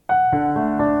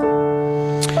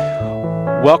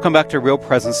Welcome back to Real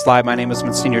Presence Live. My name is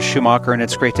Monsignor Schumacher, and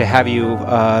it's great to have you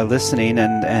listening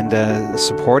and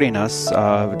supporting us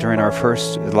during our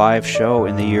first live show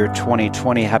in the year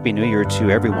 2020. Happy New Year to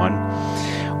everyone.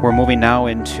 We're moving now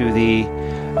into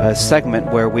the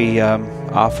segment where we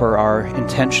offer our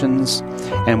intentions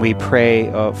and we pray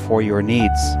for your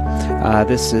needs.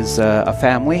 This is a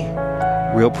family.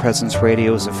 Real Presence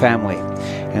Radio is a family.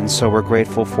 And so we're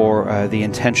grateful for the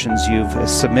intentions you've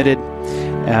submitted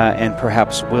and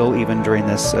perhaps will even during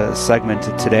this segment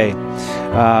today.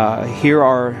 Here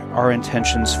are our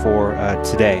intentions for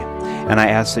today, and I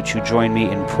ask that you join me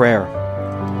in prayer.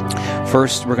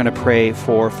 First, we're going to pray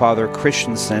for Father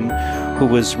Christensen, who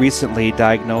was recently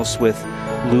diagnosed with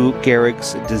Lou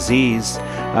Gehrig's disease.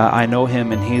 I know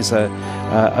him, and he's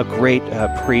a great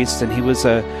priest, and he was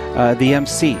the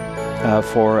MC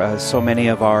for so many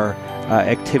of our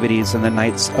activities in the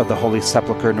Knights of the Holy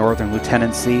Sepulchre Northern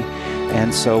Lieutenancy.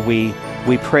 And so we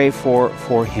pray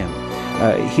for him.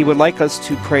 He would like us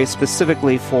to pray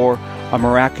specifically for a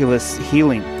miraculous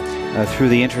healing through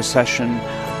the intercession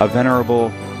of Venerable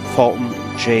Fulton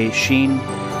J. Sheen,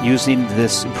 using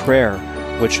this prayer,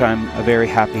 which I'm very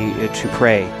happy to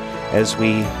pray. As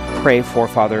we pray for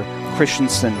Father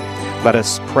Christensen, let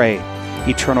us pray.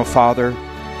 Eternal Father,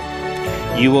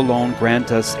 you alone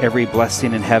grant us every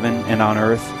blessing in heaven and on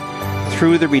earth,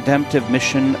 through the redemptive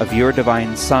mission of your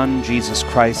divine Son, Jesus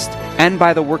Christ, and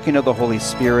by the working of the Holy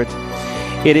Spirit.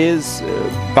 It is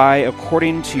by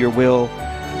according to your will,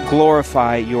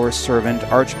 glorify your servant,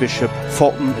 Archbishop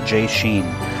Fulton J. Sheen,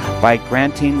 by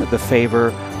granting the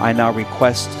favor I now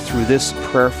request through this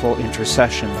prayerful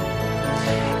intercession.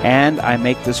 And I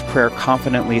make this prayer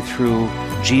confidently through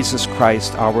Jesus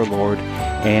Christ our Lord.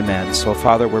 Amen. So,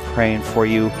 Father, we're praying for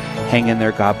you. Hang in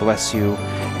there. God bless you.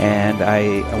 And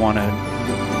I want to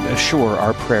assure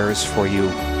our prayers for you.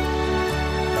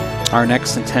 Our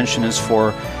next intention is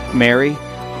for Mary,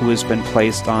 who has been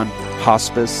placed on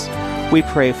hospice. We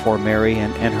pray for Mary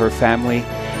and her family,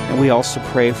 and we also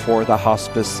pray for the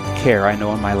hospice care. I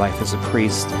know in my life as a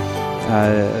priest,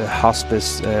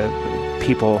 hospice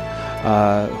people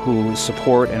who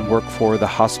support and work for the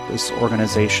hospice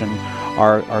organization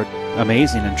are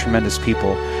amazing and tremendous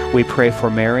people. We pray for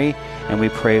Mary, and we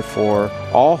pray for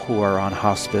all who are on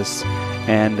hospice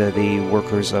and the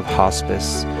workers of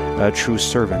hospice, true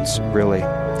servants, really.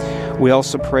 We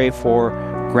also pray for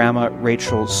Grandma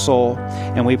Rachel's soul,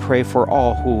 and we pray for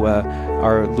all who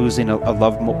are losing a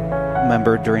loved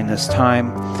member during this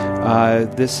time.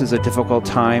 This is a difficult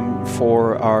time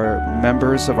for our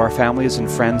members of our families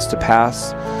and friends to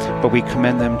pass, but we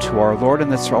commend them to our Lord,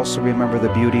 and let's also remember the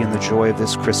beauty and the joy of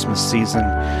this Christmas season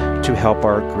to help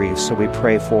our grief. So we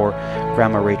pray for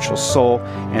Grandma Rachel's soul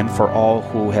and for all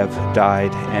who have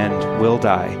died and will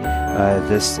die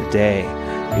this day.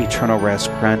 Eternal rest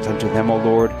grant unto them, O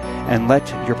Lord, and let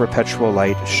your perpetual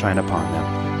light shine upon them.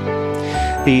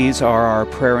 These are our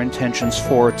prayer intentions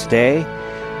for today,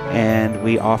 and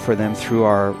we offer them through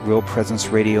our Real Presence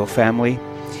Radio family.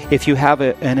 If you have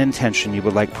an intention you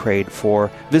would like prayed for,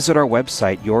 visit our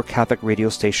website,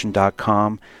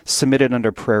 yourcatholicradiostation.com, submit it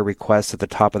under prayer requests at the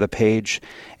top of the page,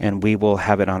 and we will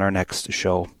have it on our next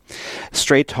show.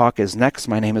 Straight Talk is next.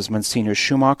 My name is Monsignor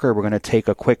Schumacher. We're going to take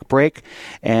a quick break,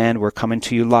 and we're coming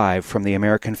to you live from the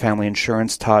American Family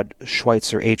Insurance Todd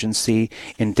Schweitzer Agency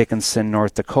in Dickinson,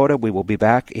 North Dakota. We will be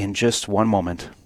back in just one moment.